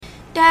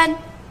Dad,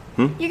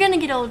 you're gonna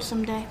get old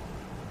someday.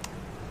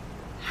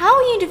 How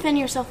will you defend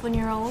yourself when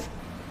you're old?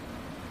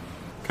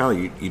 Kyle,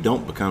 you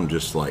don't become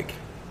just, like,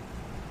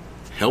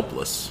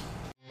 helpless.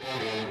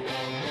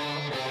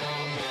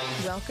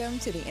 Welcome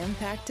to the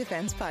Impact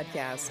Defense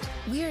Podcast.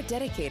 We are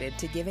dedicated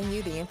to giving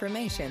you the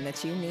information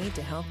that you need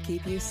to help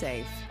keep you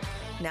safe.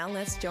 Now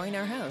let's join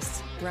our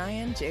hosts,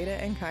 Brian,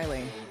 Jada, and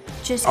Kylie.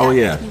 Just Oh,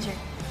 yeah. teaser.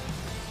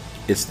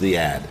 It's the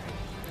ad.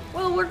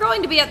 Well, we're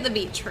going to be at the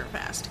beach for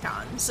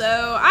FastCon,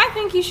 so I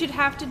think you should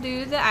have to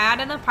do the ad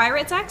in a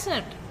pirate's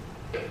accent.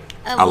 Oh,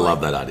 I boy.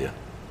 love that idea.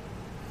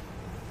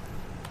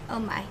 Oh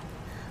my.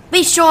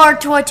 Be sure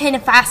to attend a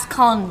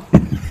FastCon.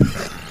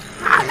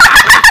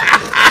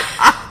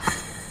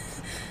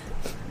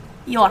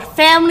 Your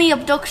Family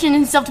Abduction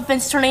and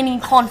Self-Defense Training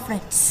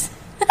Conference.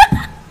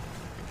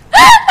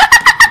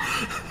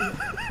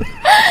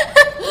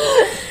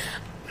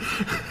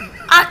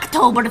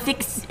 October the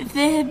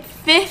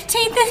 15th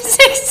and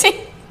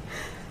 16th.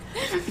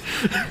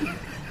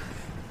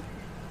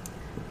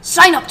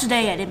 Sign up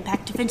today at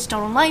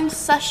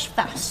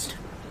impactdefense.online/fast.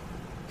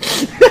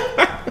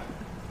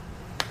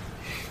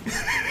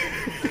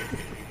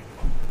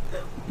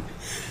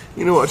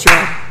 You know what,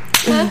 Chad?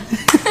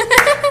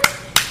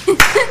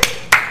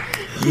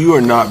 You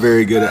are not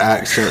very good at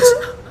accents,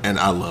 and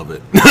I love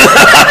it.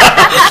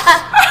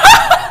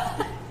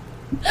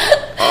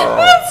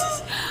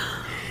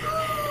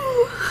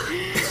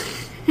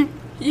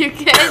 You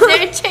good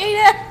there,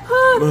 Jada?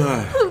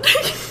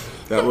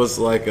 That was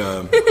like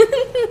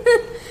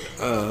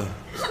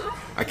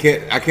I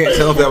can't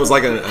tell if that was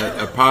like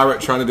a pirate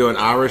trying to do an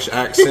Irish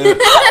accent. It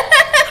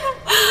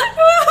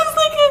was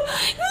like a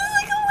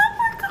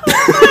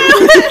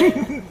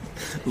leprechaun.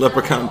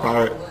 Leprechaun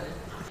pirate.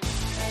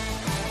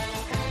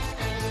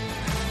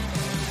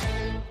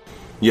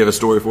 You have a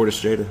story for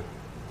us, Jada?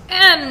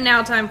 And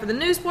now time for the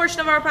news portion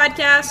of our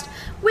podcast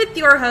with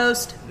your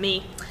host,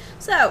 me.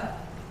 So,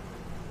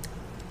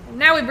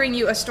 now we bring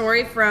you a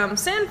story from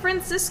San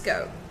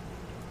Francisco,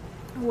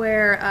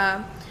 where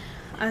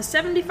a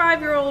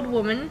 75-year-old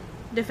woman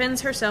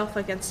defends herself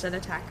against an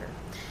attacker.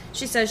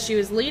 She says she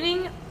was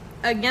leaning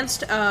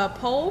against a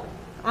pole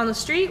on the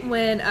street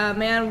when a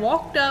man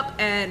walked up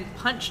and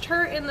punched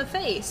her in the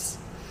face.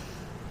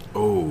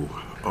 Oh.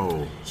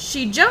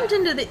 She jumped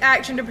into the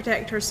action to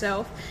protect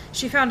herself.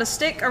 She found a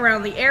stick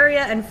around the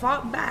area and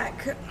fought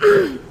back.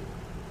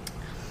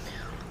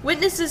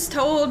 Witnesses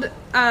told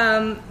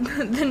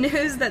the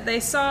news that they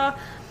saw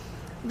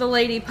the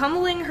lady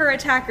pummeling her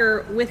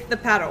attacker with the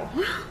paddle.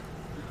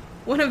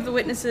 One of the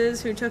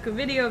witnesses, who took a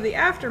video of the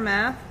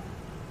aftermath,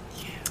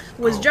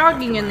 was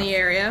jogging in the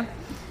area.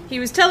 He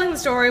was telling the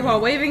story while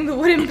waving the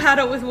wooden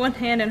paddle with one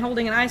hand and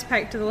holding an ice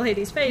pack to the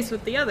lady's face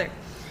with the other.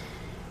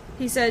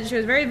 He said she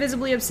was very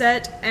visibly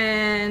upset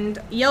and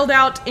yelled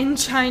out in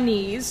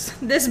Chinese,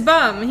 "This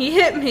bum, he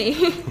hit me."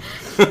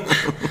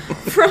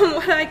 From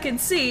what I could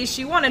see,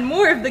 she wanted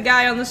more of the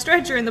guy on the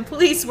stretcher and the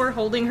police were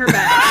holding her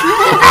back.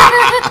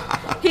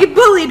 "He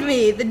bullied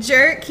me, the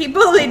jerk, he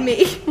bullied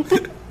me."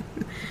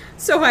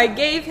 So I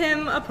gave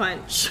him a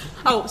punch.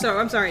 Oh, so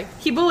I'm sorry.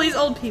 He bullies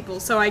old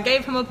people, so I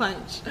gave him a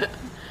punch.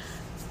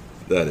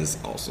 That is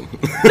awesome.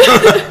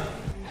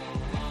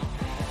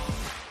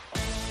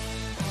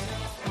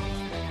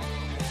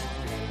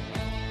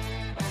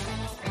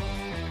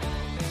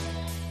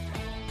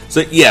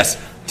 So, yes,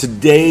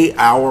 today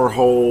our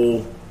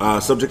whole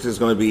subject is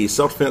going to be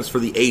self-defense for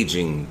the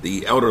aging,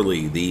 the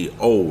elderly, the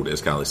old,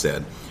 as Kylie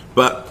said.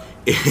 But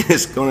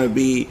it's going to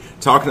be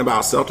talking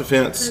about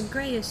self-defense. The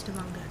grayest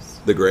among us.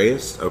 The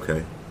grayest?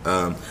 Okay.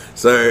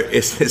 So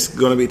it's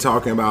going to be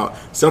talking about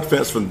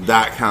self-defense from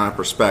that kind of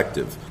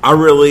perspective. I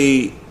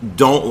really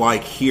don't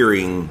like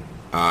hearing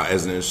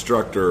as an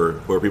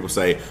instructor where people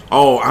say,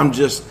 "Oh, I'm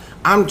just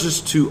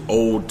too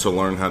old to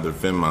learn how to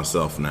defend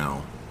myself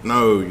now."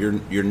 No,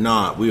 you're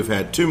not. We've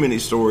had too many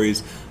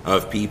stories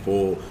of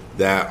people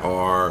that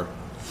are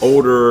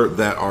older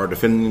that are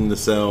defending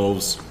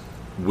themselves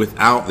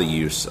without the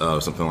use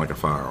of something like a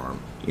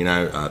firearm. You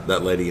know,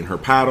 that lady in her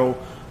paddle.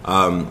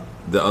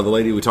 The other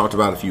lady we talked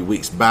about a few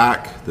weeks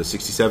back, the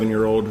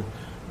 67-year-old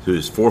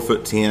who's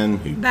 4'10",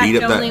 who Back beat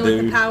up that only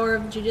dude. with the power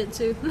of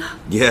jiu-jitsu.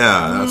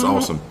 Yeah, that's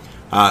awesome.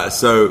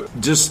 So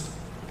just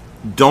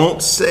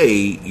don't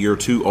say you're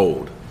too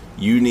old.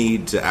 You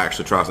need to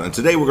actually try something. And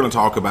today we're going to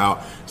talk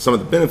about some of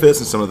the benefits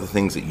and some of the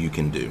things that you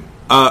can do.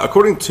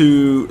 According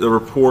to the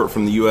report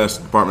from the U.S.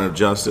 Department of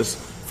Justice,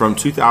 from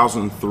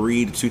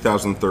 2003 to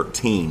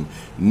 2013,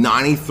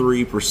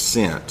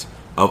 93%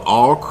 of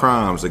all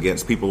crimes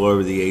against people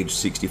over the age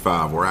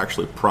 65 were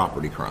actually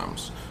property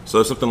crimes.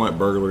 So something like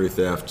burglary,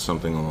 theft,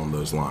 something along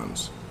those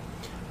lines.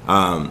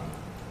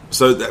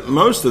 So that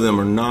most of them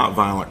are not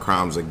violent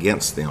crimes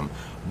against them.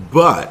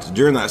 But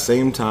during that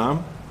same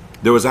time,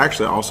 there was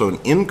actually also an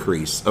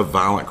increase of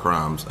violent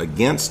crimes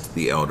against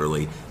the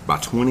elderly by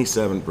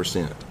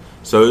 27%.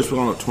 So it's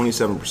went up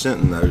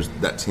 27% in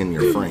that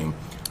 10-year frame.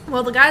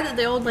 Well, the guy that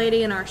the old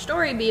lady in our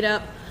story beat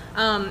up,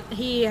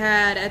 he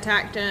had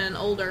attacked an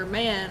older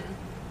man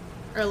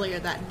earlier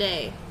that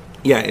day.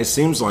 Yeah, it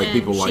seems like And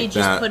people she like just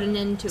that put an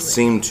end to it.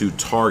 seem to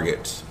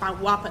target By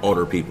whopping.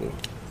 older people.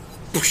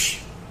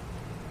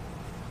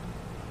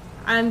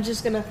 I'm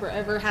just gonna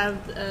forever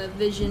have a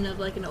vision of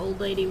like an old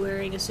lady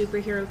wearing a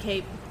superhero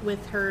cape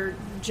with her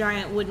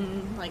giant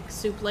wooden like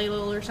soup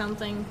ladle or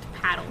something to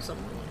paddle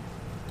someone with.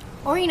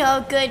 Or,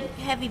 a good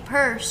heavy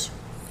purse.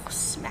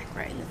 Smack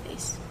right in the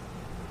face.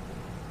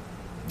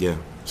 Yeah.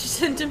 She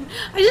sent him.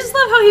 I just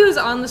love how he was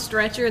on the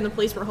stretcher and the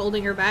police were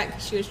holding her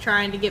back. She was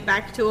trying to get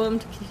back to him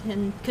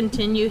and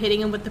continue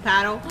hitting him with the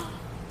paddle.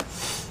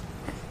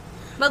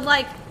 But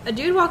like a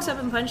dude walks up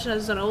and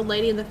punches an old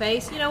lady in the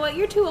face. You know what?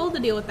 You're too old to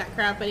deal with that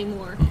crap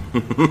anymore.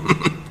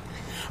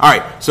 All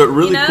right, so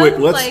really quick,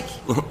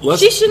 let's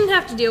she shouldn't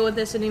have to deal with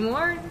this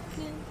anymore.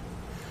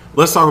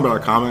 let's talk about a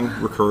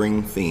common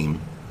recurring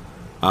theme,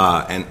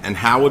 and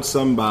how would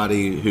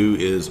somebody who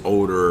is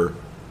older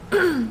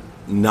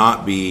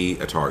not be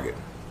a target?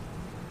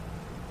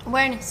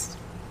 Awareness.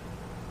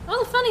 Well,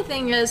 the funny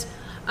thing is,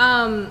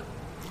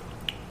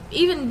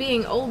 even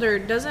being older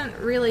doesn't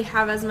really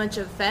have as much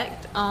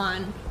effect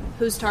on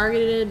who's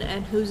targeted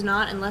and who's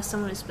not unless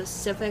someone is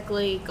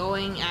specifically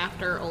going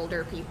after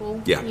older people.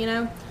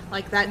 Yeah.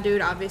 Like that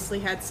dude obviously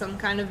had some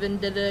kind of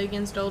vendetta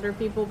against older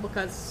people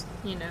because,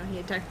 he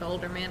attacked the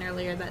older man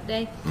earlier that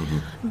day.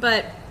 Mm-hmm.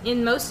 But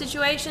in most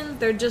situations,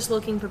 they're just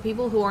looking for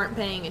people who aren't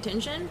paying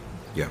attention.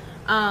 Yeah.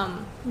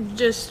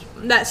 Just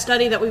that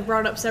study that we've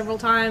brought up several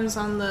times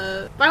on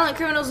the violent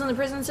criminals in the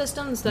prison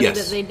system, the study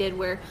that they did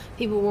where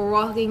people were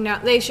walking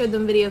down, they showed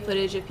them video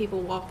footage of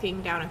people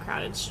walking down a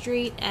crowded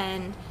street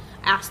and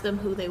asked them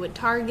who they would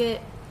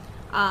target,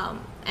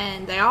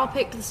 and they all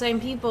picked the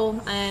same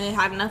people, and it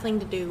had nothing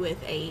to do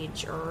with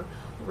age or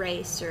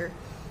race or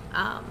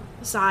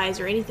size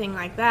or anything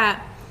like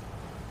that.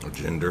 Or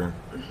gender.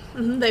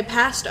 They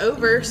passed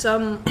over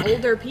some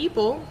older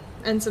people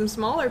and some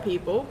smaller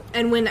people,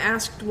 and when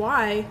asked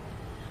why,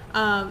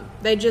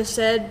 they just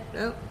said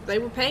they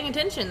were paying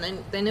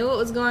attention. They knew what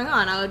was going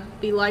on. I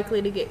would be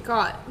likely to get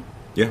caught.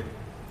 Yeah.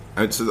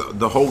 And so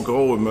the whole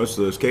goal in most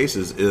of those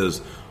cases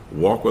is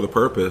walk with a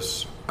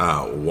purpose,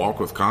 walk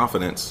with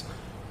confidence,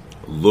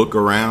 look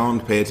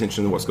around, pay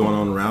attention to what's going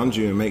on around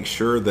you, and make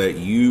sure that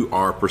you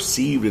are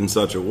perceived in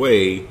such a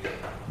way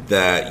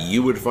that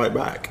you would fight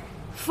back.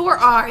 For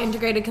our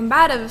integrated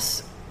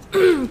combatives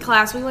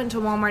class, we went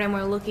to Walmart and we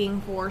were looking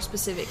for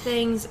specific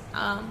things.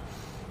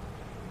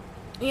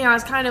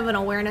 It's kind of an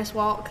awareness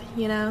walk,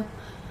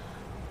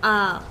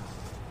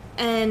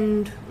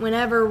 and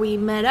whenever we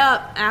met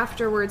up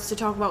afterwards to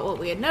talk about what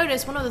we had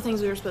noticed, one of the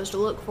things we were supposed to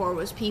look for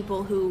was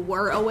people who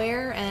were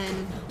aware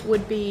and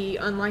would be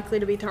unlikely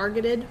to be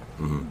targeted.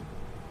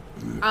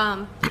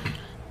 Mm-hmm.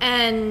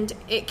 And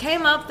it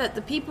came up that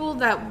the people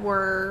that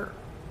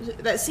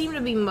seemed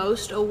to be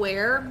most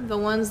aware, the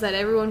ones that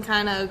everyone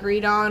kind of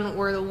agreed on,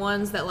 were the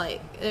ones that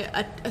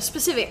a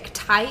specific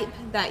type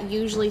that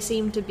usually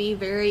seemed to be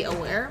very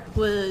aware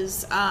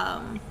was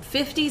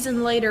 50s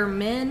and later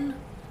men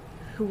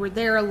who were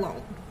there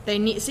alone.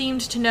 They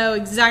seemed to know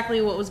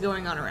exactly what was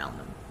going on around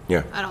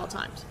them at all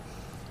times.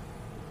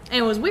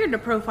 And it was weird to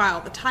profile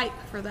the type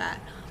for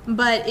that,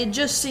 but it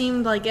just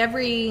seemed like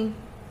every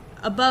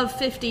above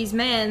 50s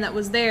man that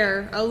was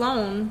there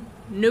alone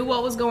knew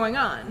what was going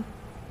on.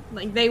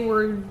 Like, they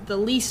were the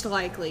least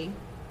likely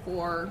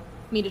for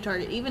me to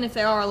target, even if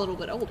they are a little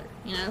bit older,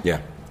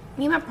 Yeah.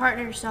 Me and my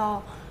partner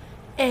saw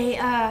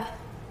a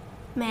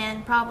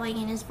man, probably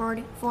in his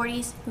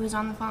 40s, who was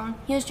on the phone.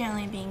 He was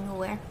generally being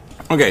aware.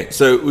 Okay,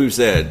 so we've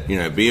said,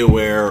 be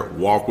aware,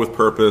 walk with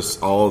purpose,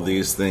 all of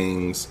these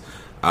things.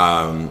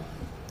 That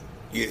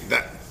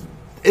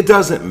it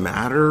doesn't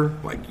matter,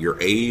 like your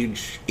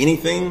age,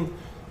 anything.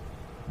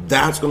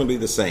 That's going to be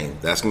the same.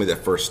 That's going to be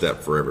that first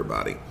step for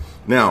everybody.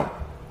 Now,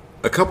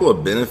 a couple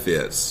of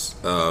benefits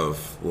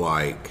of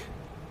like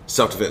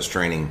self-defense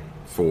training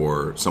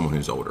for someone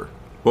who's older.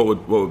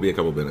 What would be a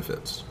couple of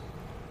benefits?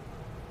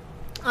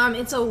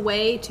 It's a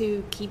way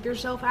to keep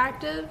yourself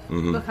active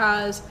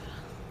because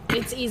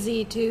it's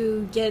easy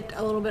to get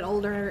a little bit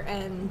older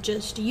and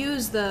just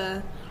use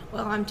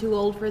I'm too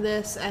old for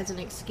this as an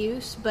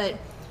excuse, but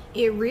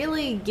it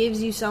really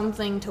gives you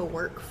something to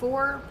work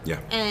for. Yeah.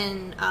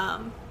 And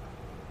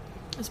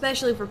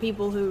especially for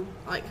people who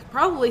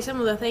probably some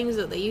of the things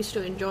that they used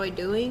to enjoy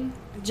doing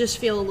just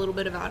feel a little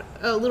bit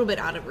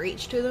out of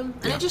reach to them,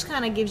 and it just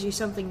kind of gives you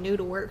something new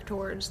to work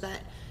towards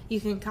that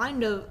you can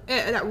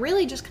that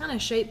really just kind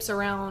of shapes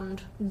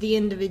around the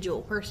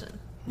individual person.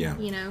 Yeah.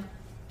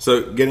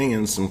 So getting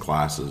in some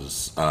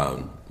classes,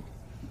 I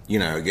think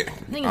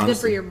it's good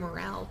for your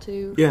morale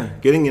too. Yeah,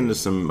 getting into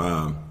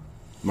some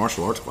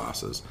martial arts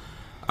classes.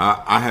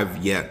 I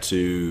have yet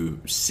to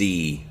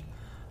see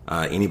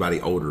anybody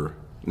older.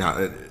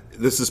 Now,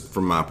 this is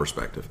from my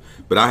perspective,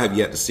 but I have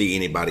yet to see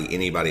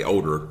anybody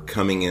older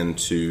coming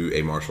into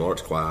a martial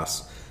arts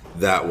class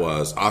that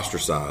was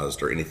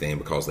ostracized or anything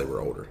because they were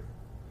older.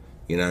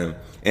 you know.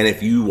 And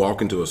if you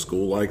walk into a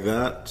school like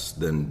that,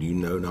 then you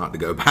know not to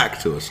go back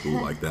to a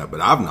school like that.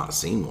 But I've not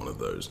seen one of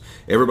those.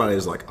 Everybody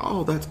is like,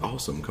 oh, that's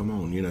awesome. Come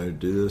on, you know,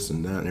 do this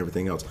and that and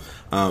everything else.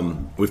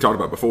 We've talked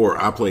about before,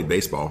 I played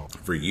baseball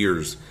for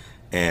years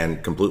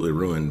and completely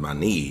ruined my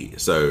knee.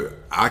 So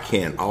I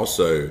can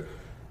also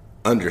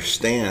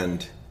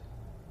understand,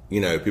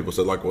 you know, people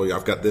said like, well,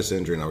 I've got this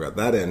injury and I've got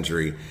that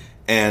injury.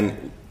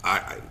 And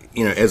I,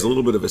 you know, as a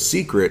little bit of a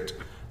secret,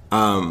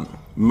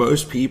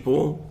 most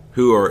people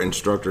who are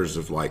instructors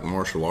of like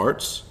martial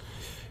arts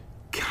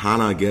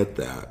kind of get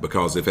that,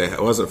 because if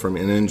it wasn't from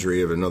an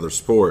injury of another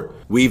sport,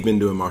 we've been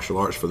doing martial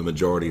arts for the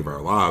majority of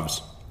our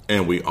lives,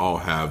 and we all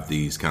have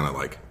these kind of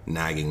like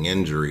nagging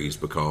injuries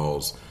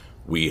because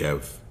we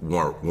have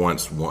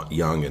once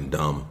young and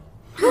dumb.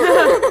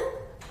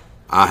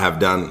 I have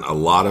done a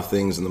lot of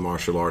things in the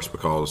martial arts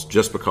because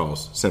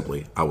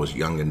simply I was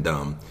young and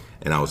dumb,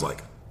 and I was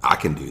like, I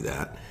can do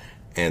that,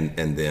 and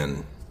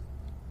then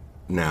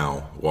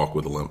now walk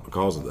with a limp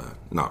because of that.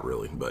 Not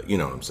really, but you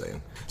know what I'm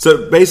saying.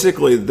 So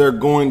basically, they're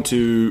going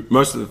to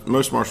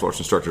most martial arts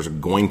instructors are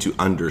going to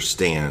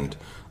understand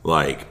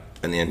like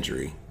an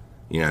injury,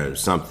 you know,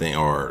 something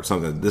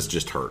this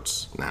just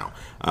hurts now,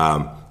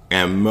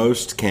 and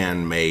most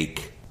can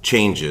make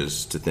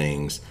changes to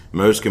things.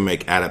 Most can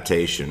make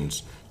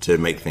adaptations to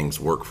make things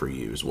work for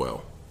you as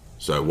well.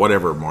 So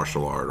whatever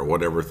martial art or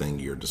whatever thing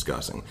you're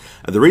discussing.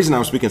 The reason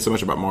I'm speaking so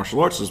much about martial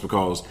arts is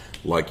because,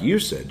 like you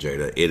said,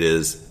 Jada,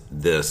 it's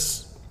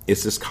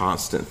this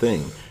constant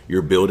thing.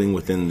 You're building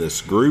within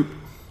this group.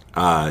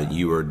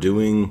 You are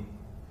doing,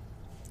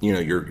 you know,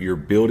 you're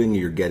building,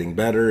 you're getting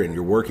better, and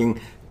you're working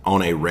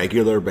on a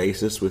regular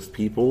basis with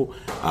people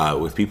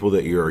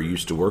that you're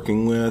used to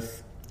working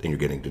with, and you're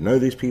getting to know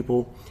these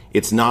people.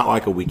 It's not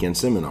like a weekend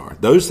seminar.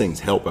 Those things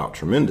help out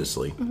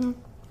tremendously. Mm-hmm.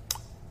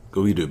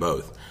 We do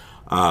both.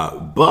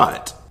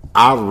 But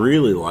I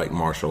really like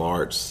martial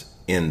arts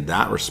in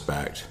that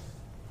respect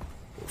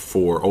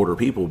for older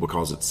people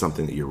because it's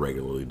something that you're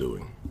regularly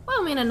doing. Well,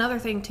 I mean, another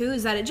thing too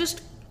is that it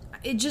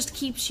just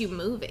keeps you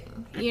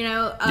moving. You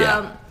know,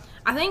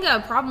 I think a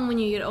problem when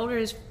you get older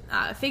is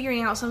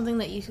figuring out something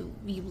that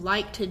you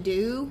like to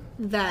do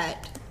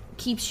that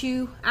keeps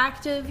you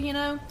active. You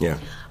know. Yeah.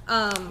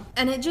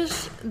 And it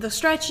just, the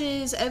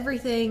stretches,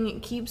 everything,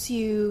 it keeps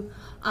you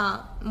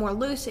more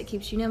loose, it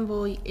keeps you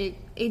nimble,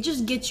 it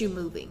just gets you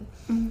moving.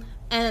 Mm-hmm.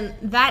 And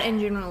that in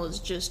general is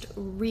just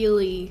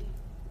really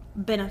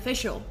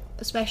beneficial,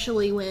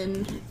 especially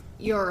when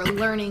you're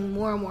learning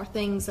more and more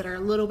things that are a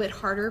little bit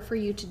harder for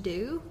you to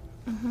do.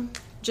 Mm-hmm.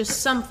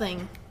 Just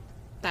something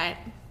that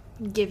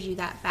gives you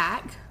that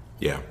back.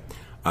 Yeah.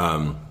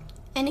 And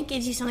it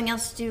gives you something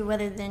else to do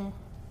rather than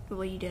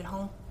what you did at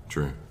home.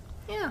 True.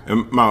 Yeah.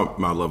 And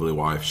my lovely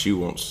wife, she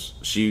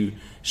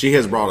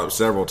has brought up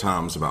several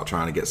times about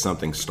trying to get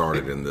something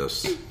started in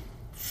this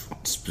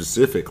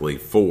specifically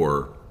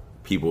for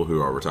people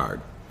who are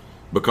retired.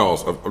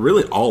 Because of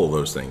really all of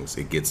those things.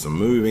 It gets them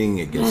moving,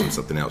 it gives them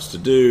something else to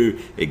do,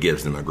 it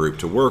gives them a group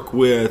to work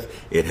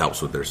with, it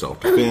helps with their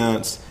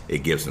self-defense, it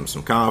gives them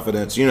some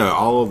confidence, you know,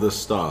 all of this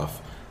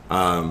stuff.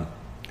 And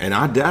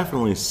I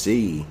definitely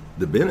see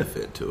the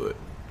benefit to it.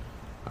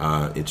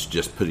 It's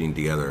just putting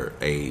together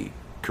a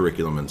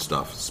curriculum and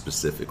stuff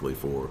specifically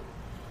for,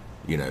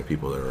 you know,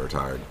 people that are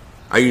retired.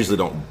 I usually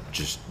don't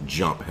just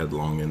jump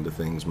headlong into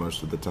things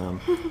most of the time.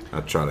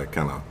 I try to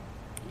kind of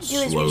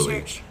slowly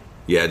research.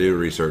 Yeah, I do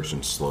research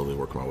and slowly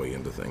work my way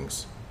into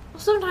things. Well,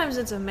 sometimes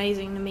it's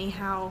amazing to me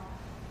how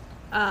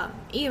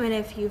even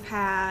if you've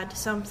had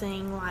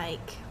something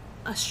like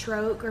a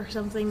stroke or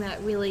something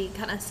that really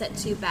kind of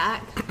sets you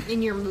back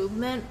in your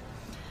movement,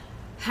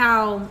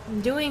 how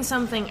doing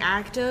something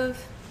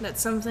active, that's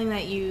something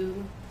that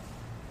you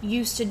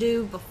used to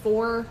do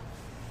before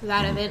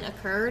that event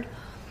occurred,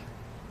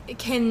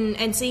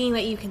 and seeing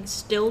that you can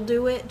still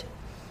do it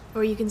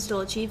or you can still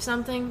achieve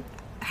something,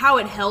 how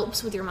it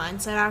helps with your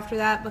mindset after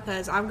that.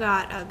 Because I've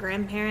got a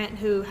grandparent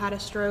who had a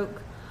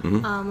stroke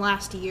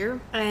last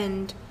year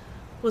and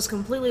was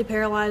completely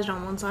paralyzed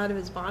on one side of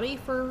his body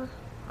for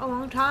a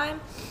long time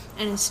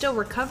and is still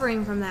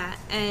recovering from that,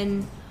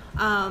 and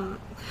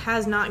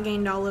has not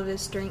gained all of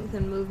his strength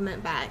and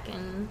movement back,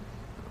 and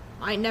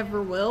I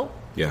never will.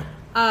 Yeah.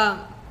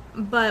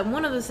 But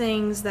one of the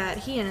things that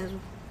he and his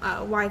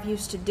wife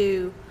used to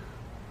do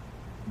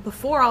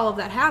before all of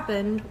that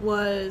happened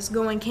was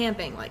going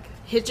camping, like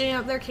hitching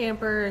up their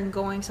camper and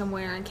going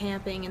somewhere and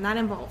camping, and that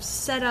involves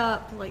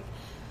setup, like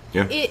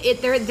yeah.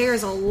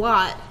 There's a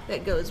lot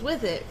that goes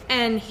with it.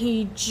 And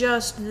he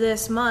just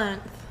this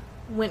month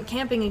went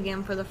camping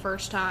again for the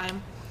first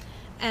time,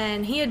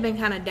 and he had been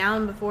kind of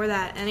down before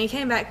that, and he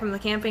came back from the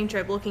camping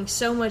trip looking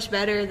so much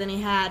better than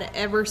he had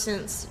ever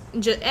since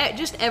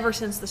ever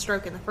since the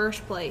stroke in the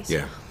first place.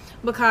 Yeah.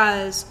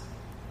 Because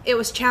it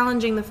was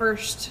challenging the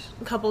first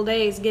couple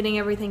days getting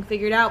everything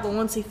figured out, but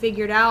once he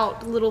figured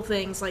out little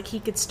things, like he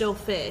could still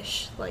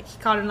fish, like he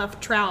caught enough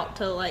trout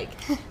to like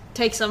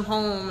take some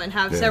home and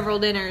have several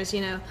dinners,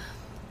 you know,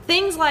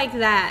 things like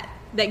that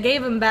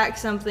gave him back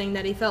something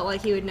that he felt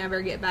like he would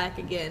never get back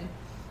again.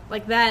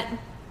 Like that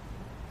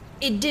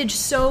it did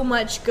so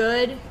much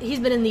good. He's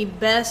been in the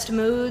best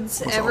moods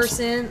That's ever awesome.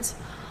 since,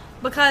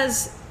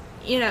 because,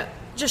 you know,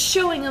 just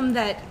showing him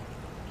that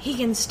he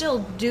can still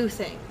do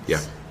things.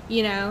 Yeah.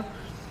 You know,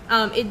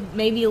 it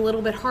may be a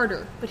little bit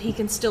harder, but he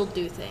can still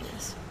do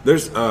things.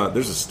 There's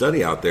a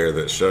study out there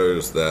that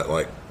shows that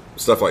like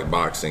stuff like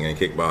boxing and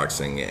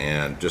kickboxing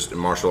and just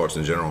martial arts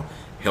in general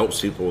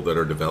helps people that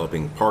are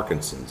developing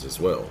Parkinson's as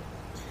well.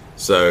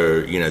 So,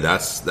 you know,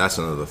 that's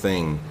another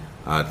thing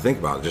to think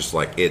about. Just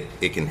like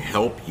it can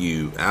help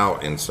you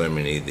out in so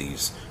many of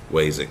these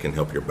ways. It can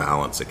help your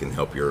balance. It can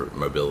help your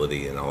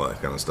mobility and all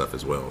that kind of stuff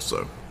as well.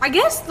 So I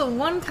guess the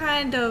one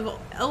kind of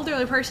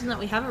elderly person that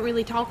we haven't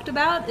really talked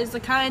about is the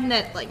kind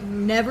that like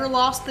never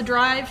lost the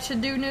drive to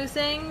do new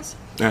things.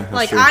 Yeah, that's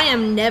like true. I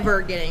am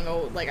never getting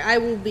old. Like I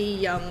will be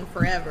young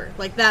forever.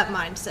 Like that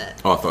mindset.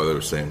 oh, I thought they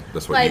were saying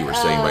that's what Like, you were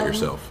saying about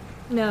yourself.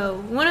 No,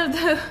 one of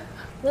the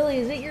Lily,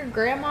 is it your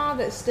grandma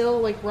that still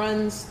like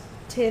runs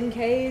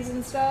 10Ks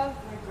and stuff?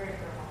 My great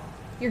grandma.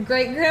 Your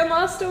great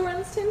grandma still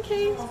runs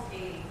 10Ks? Almost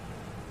 80.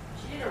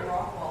 She did a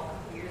rock wall a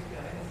couple years ago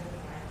in the zip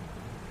line.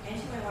 And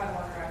she went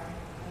whitewater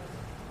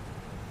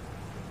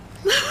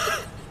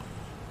rafting.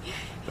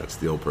 That's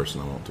the old person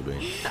I want to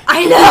be.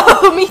 I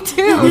know, me I'm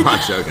too.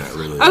 not joking. It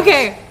really is.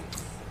 Okay,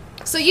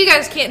 so you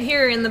guys can't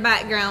hear her in the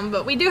background,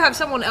 but we do have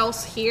someone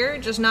else here,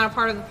 just not a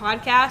part of the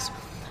podcast,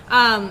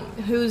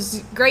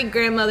 whose great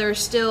grandmother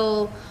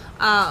still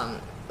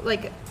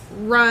like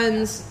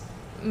runs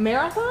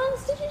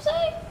marathons. Did you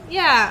say?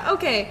 Yeah.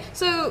 Okay.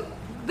 So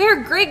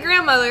their great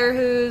grandmother,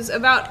 who's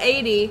about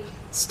 80,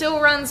 still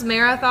runs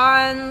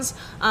marathons.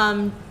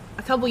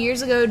 A couple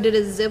years ago, did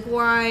a zip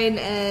line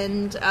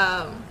and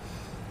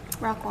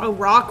Rock wall. a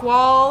rock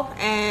wall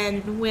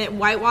and went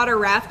whitewater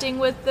rafting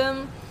with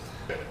them.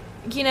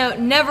 You know,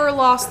 never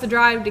lost the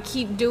drive to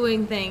keep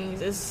doing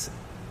things. Is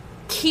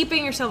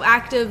keeping yourself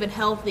active and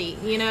healthy,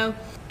 you know?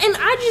 And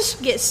I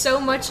just get so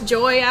much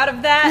joy out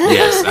of that.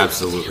 Yes,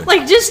 absolutely.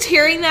 Like, just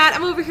hearing that,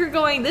 I'm over here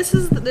going, this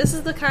is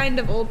the kind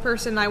of old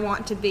person I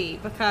want to be.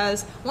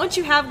 Because once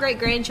you have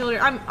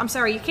great-grandchildren, I'm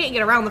sorry, you can't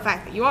get around the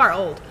fact that you are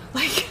old.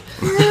 Like,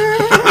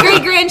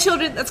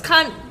 great-grandchildren, it's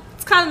kind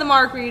of the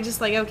mark where you're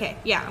just like, okay,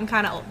 yeah, I'm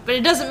kind of old. But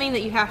it doesn't mean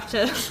that you have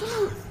to,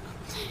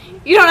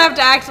 you don't have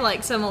to act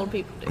like some old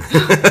people do.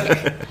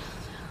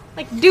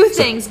 Like, do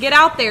things, get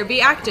out there, be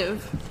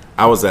active.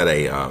 I was at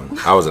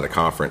a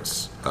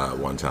conference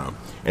one time,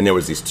 and there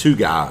was these two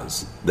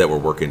guys that were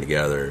working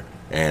together,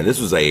 and this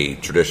was a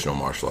traditional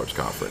martial arts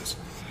conference.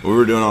 We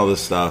were doing all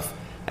this stuff,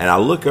 and I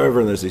look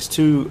over, and there's these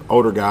two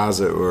older guys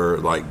that were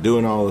like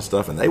doing all this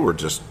stuff, and they were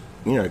just,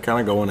 you know,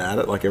 kind of going at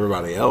it like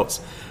everybody else.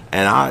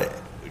 And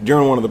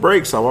during one of the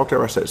breaks, I walked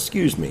over, I said,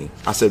 "Excuse me,"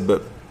 I said,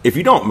 "but if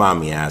you don't mind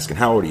me asking,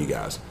 how old are you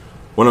guys?"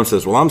 One of them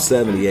says, "Well, I'm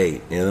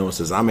 78," and the other one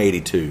says, "I'm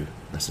 82."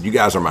 I said, "You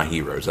guys are my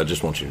heroes. I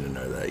just want you to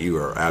know that. You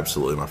are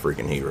absolutely my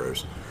freaking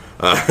heroes."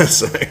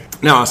 So,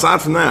 now,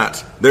 aside from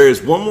that, there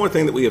is one more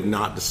thing that we have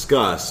not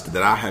discussed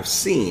that I have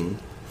seen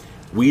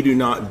we do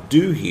not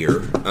do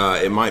here.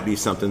 It might be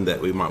something that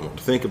we might want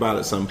to think about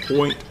at some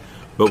point,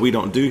 but we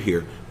don't do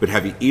here. But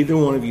have you, either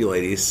one of you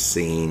ladies,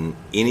 seen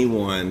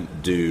anyone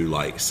do,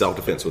 like,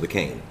 self-defense with a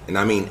cane? And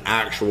I mean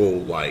actual,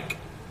 like,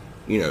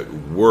 you know,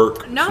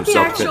 work. Not some the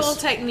actual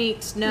self-defense.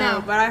 techniques,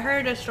 no. But I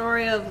heard a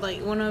story of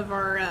like one of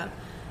our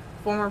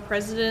former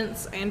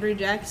presidents, Andrew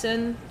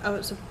Jackson.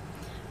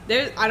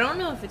 I don't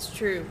know if it's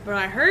true, but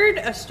I heard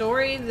a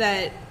story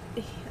that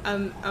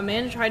a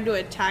man tried to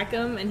attack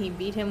him and he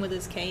beat him with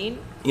his cane.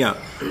 Yeah.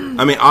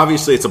 I mean,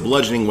 obviously it's a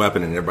bludgeoning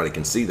weapon and everybody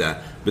can see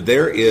that, but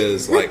there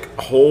is like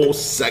whole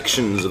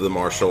sections of the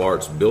martial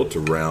arts built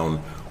around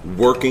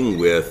working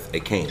with a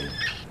cane.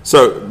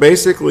 So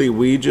basically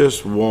we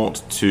just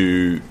want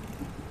to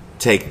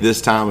take this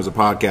time as a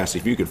podcast,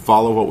 if you could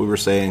follow what we were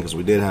saying, because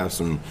we did have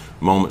some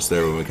moments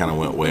there when we kind of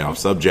went way off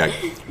subject,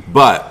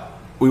 but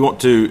we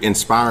want to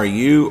inspire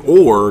you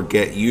or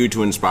get you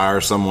to inspire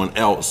someone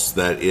else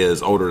that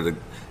is older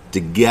to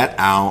get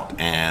out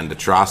and to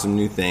try some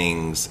new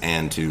things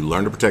and to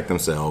learn to protect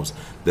themselves.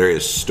 There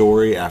is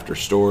story after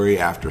story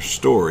after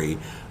story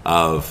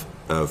of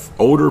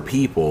older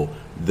people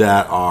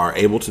that are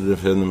able to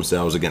defend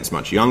themselves against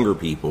much younger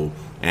people,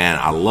 and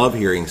I love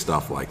hearing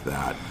stuff like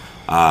that.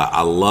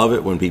 I love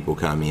it when people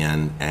come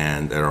in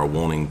and that are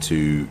wanting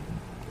to,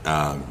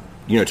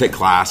 take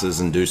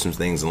classes and do some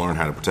things and learn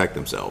how to protect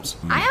themselves.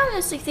 I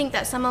honestly think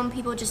that some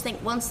people just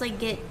think once they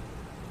get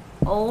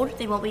old,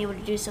 they won't be able to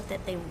do stuff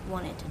that they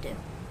wanted to do.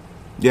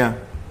 Yeah,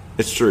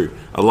 it's true.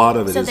 A lot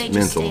of it So is they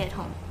mental. just stay at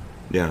home.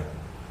 Yeah,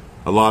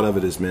 a lot of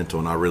it is mental,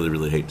 and I really,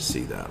 really hate to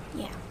see that.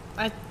 Yeah.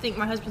 I think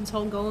my husband's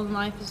whole goal in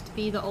life is to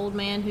be the old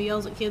man who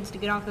yells at kids to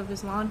get off of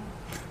his lawn.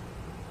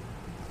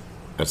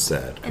 That's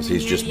sad because And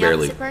he's you're just the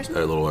barely opposite person?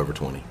 a little over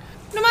 20.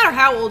 No matter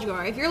how old you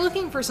are, if you're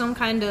looking for some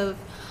kind of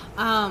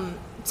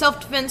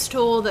self-defense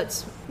tool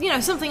that's,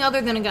 something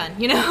other than a gun,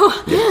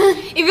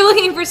 if you're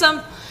looking for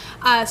some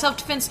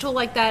self-defense tool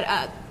like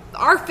that,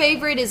 our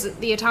favorite is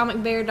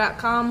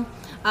theatomicbear.com.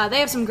 They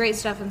have some great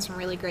stuff and some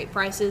really great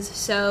prices.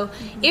 So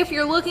if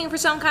you're looking for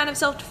some kind of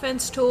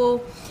self-defense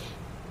tool,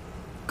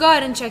 go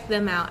ahead and check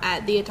them out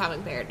at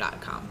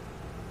theatomicbear.com.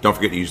 Don't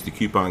forget to use the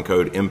coupon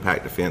code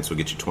Impact Defense. Will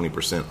get you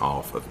 20%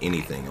 off of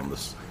anything on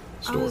this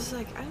store. I was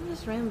like, I'm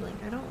just rambling.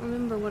 I don't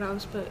remember what I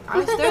was supposed.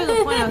 There was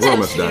a point I was We're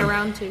supposed to get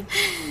almost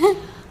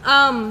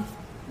around to.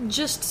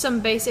 Just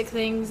some basic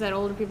things that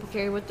older people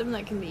carry with them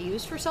that can be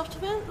used for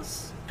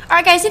self-defense. All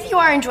right, guys, if you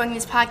are enjoying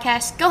this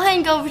podcast, go ahead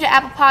and go over to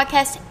Apple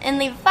Podcasts and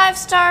leave a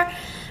 5-star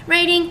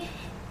rating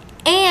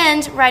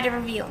and write a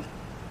review.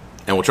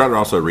 And we'll try to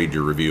also read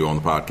your review on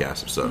the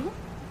podcast. So,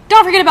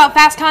 Don't forget about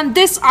FastCon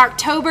this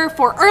October.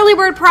 For early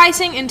bird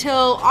pricing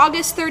until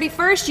August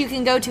 31st, you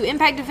can go to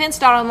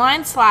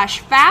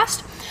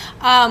impactdefense.online/fast.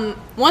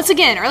 Once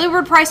again, early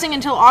bird pricing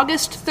until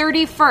August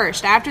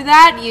 31st. After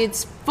that,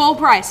 it's full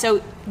price.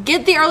 So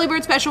get the early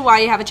bird special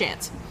while you have a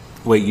chance.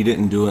 wait, you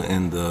didn't do it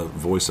in the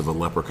voice of a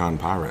leprechaun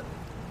pirate.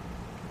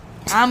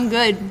 I'm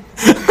good.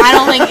 I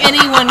don't think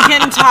anyone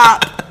can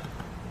top.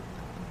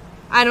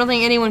 I don't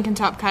think anyone can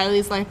top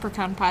Kylie's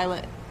leprechaun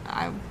pilot.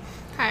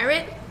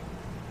 Pirate?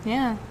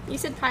 Yeah. You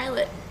said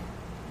pilot.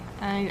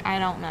 I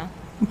don't know.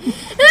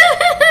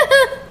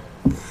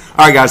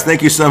 All right, guys,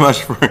 thank you so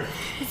much for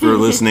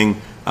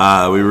listening.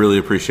 We really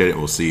appreciate it.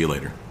 We'll see you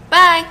later.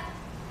 Bye.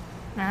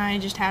 I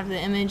just have the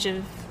image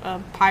of a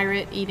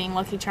pirate eating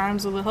Lucky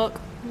Charms with a hook.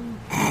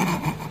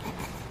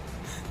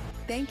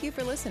 Thank you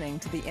for listening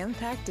to the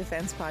Impact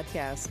Defense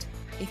Podcast.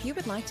 If you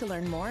would like to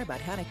learn more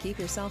about how to keep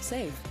yourself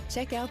safe,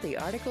 check out the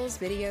articles,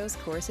 videos,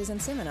 courses,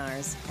 and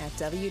seminars at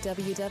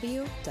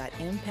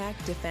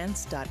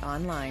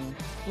www.impactdefense.online.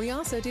 We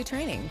also do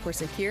training for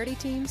security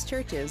teams,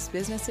 churches,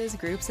 businesses,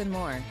 groups, and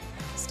more.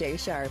 Stay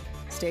sharp,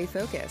 stay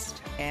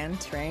focused, and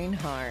train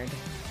hard.